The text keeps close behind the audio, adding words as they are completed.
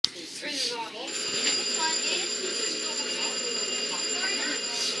Good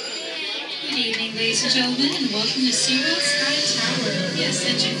evening, ladies and gentlemen, and welcome to SeaWorld SkyTower. Yes,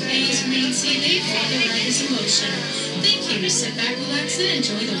 engine phase remain seated while the ride is in motion. Thank you. Sit back, relax, and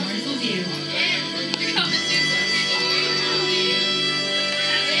enjoy the wonderful view.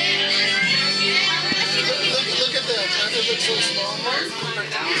 Look at that. It looks so small.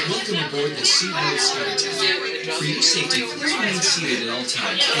 Welcome aboard the SeaWorld SkyTower. For your safety, please remain seated at all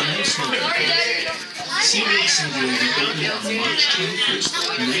times and no smoking. SeaWorld San Diego opened on March 21st,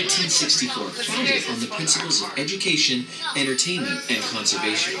 1964, founded on the principles of education, entertainment, and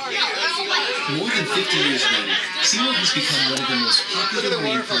conservation. More than 50 years later, SeaWorld has become one of the most popular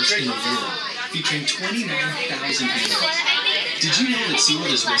marine parks in the world, featuring 29,000 animals. Did you know that SeaWorld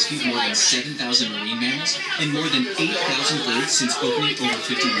has rescued more than 7,000 marine mammals and more than 8,000 birds since opening over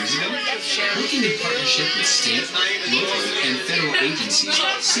 50 years ago? Working in partnership with state, local, and federal agencies,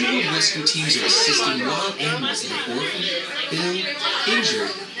 SeaWorld rescue teams are assisting wild animals that are orphaned, ill,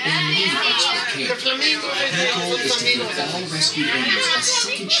 injured, and in need of expert care. Their goal is to give all rescued animals a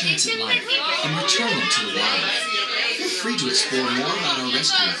second chance at life and return them to the wild. Feel free to explore more about our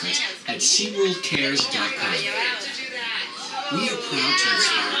rescue efforts at SeaWorldCares.com. We are proud to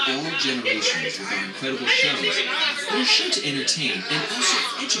inspire all generations with our incredible shows that are sure to entertain and also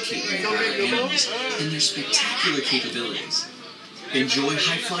educate you about our animals and their spectacular capabilities. Enjoy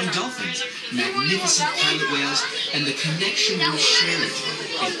high-flying dolphins, magnificent pilot whales, and the connection we share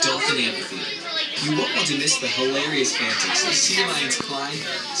at Dolphin Amphitheater. You won't want to miss the hilarious antics of sea lions Clyde,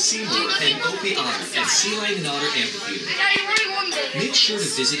 Seymour, and Opie Otter at Sea Lion and Otter Amphitheater. Make sure to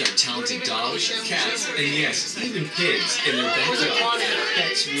visit our talented dogs, cats, and yes, even pigs in their backyard.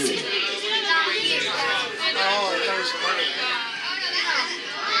 Pets rule.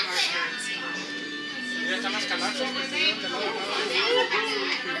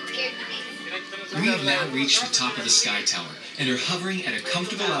 We have now reached the top of the SkyTower and are hovering at a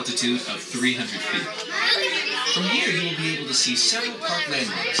comfortable altitude of 300 feet. From here, you will be able to see several park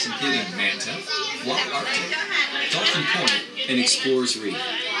landmarks, including Manta, Wild Arctic, Dolphin Point, and Explorers Reef.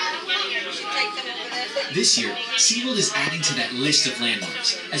 This year, SeaWorld is adding to that list of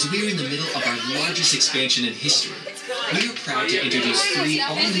landmarks, as we are in the middle of our largest expansion in history. We are proud to introduce 3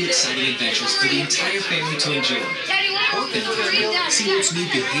 all-new exciting adventures for the entire family to enjoy. Orphan Academy, SeaWorld's new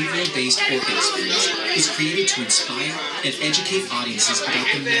behavioral-based orphan experience, is created to inspire and educate audiences about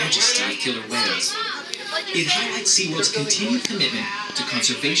the majesty of killer whales. It highlights SeaWorld's continued commitment to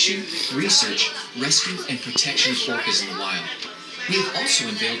conservation, research, rescue, and protection of orcas in the wild. We have also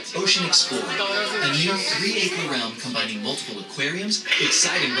unveiled Ocean Explorer, a new 3-acre realm combining multiple aquariums,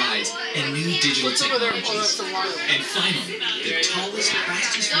 exciting rides, and new digital technologies. And finally, the tallest,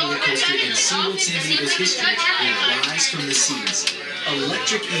 fastest roller coaster in SeaWorld San Diego's history will rise from the seas.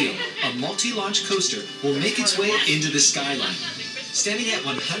 Electric Eel, a multi-launch coaster, will make its way into the skyline. Standing at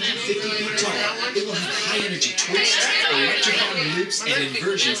 150 feet tall, it will have high-energy twists, electrifying loops, and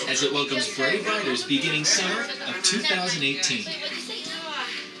inversions as it welcomes brave riders beginning summer of 2018.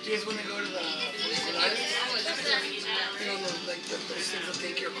 Do you guys want to go to the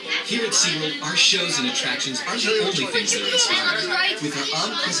Here at SeaWorld, our shows and attractions aren't the only things that are inspiring. With our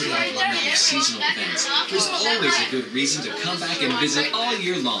unprecedented lineup of seasonal events, there's always a good reason to come back and visit all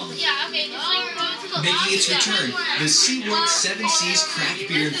year long. Making its return, the SeaWorld 7 Seas Craft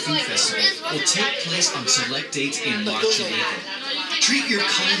Beer and Food Festival will take place on select dates in March and April. Treat your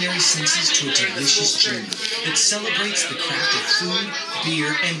culinary senses to a delicious journey that celebrates the craft of food,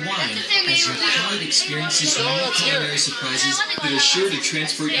 beer, and wine as your palate experiences new culinary surprises that are sure to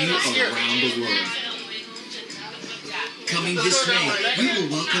transport you around the world. Coming this May, we will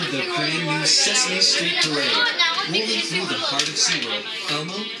welcome the brand new Sesame Street Parade. Rolling through the heart of SeaWorld,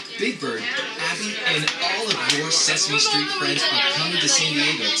 Elmo, Big Bird, Abby, and all of your Sesame Street friends are coming to San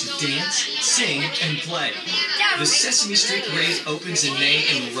Diego to dance, sing, and play. The Sesame Street Parade opens in May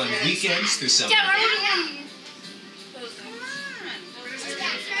and will run weekends through summer.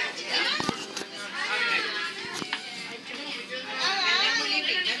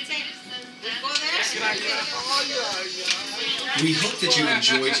 We hope that you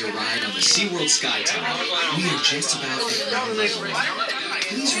enjoyed your ride on the SeaWorld SkyTower. We are just about at ground level.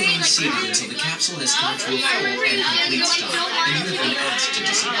 Please remain seated until the capsule has come to a full and complete stop, and you have been asked to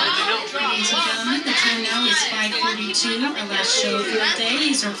disembark. Ladies and gentlemen, the time now is 5:42. Our last show of the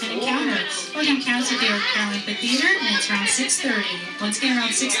day is Open Encounter. Open Encounter at the Crown Amphitheater, and it's around 6:30. Once again,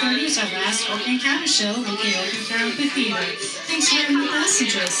 around 6:30 is our last Open Encounter show located at the Crown Amphitheater. Thanks for having with us.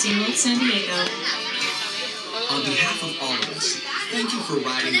 Enjoy SeaWorld San Diego. On behalf of all of us, thank you for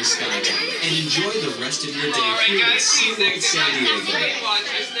riding the SkyTower and enjoy the rest of your day here at SeaWorld San Diego.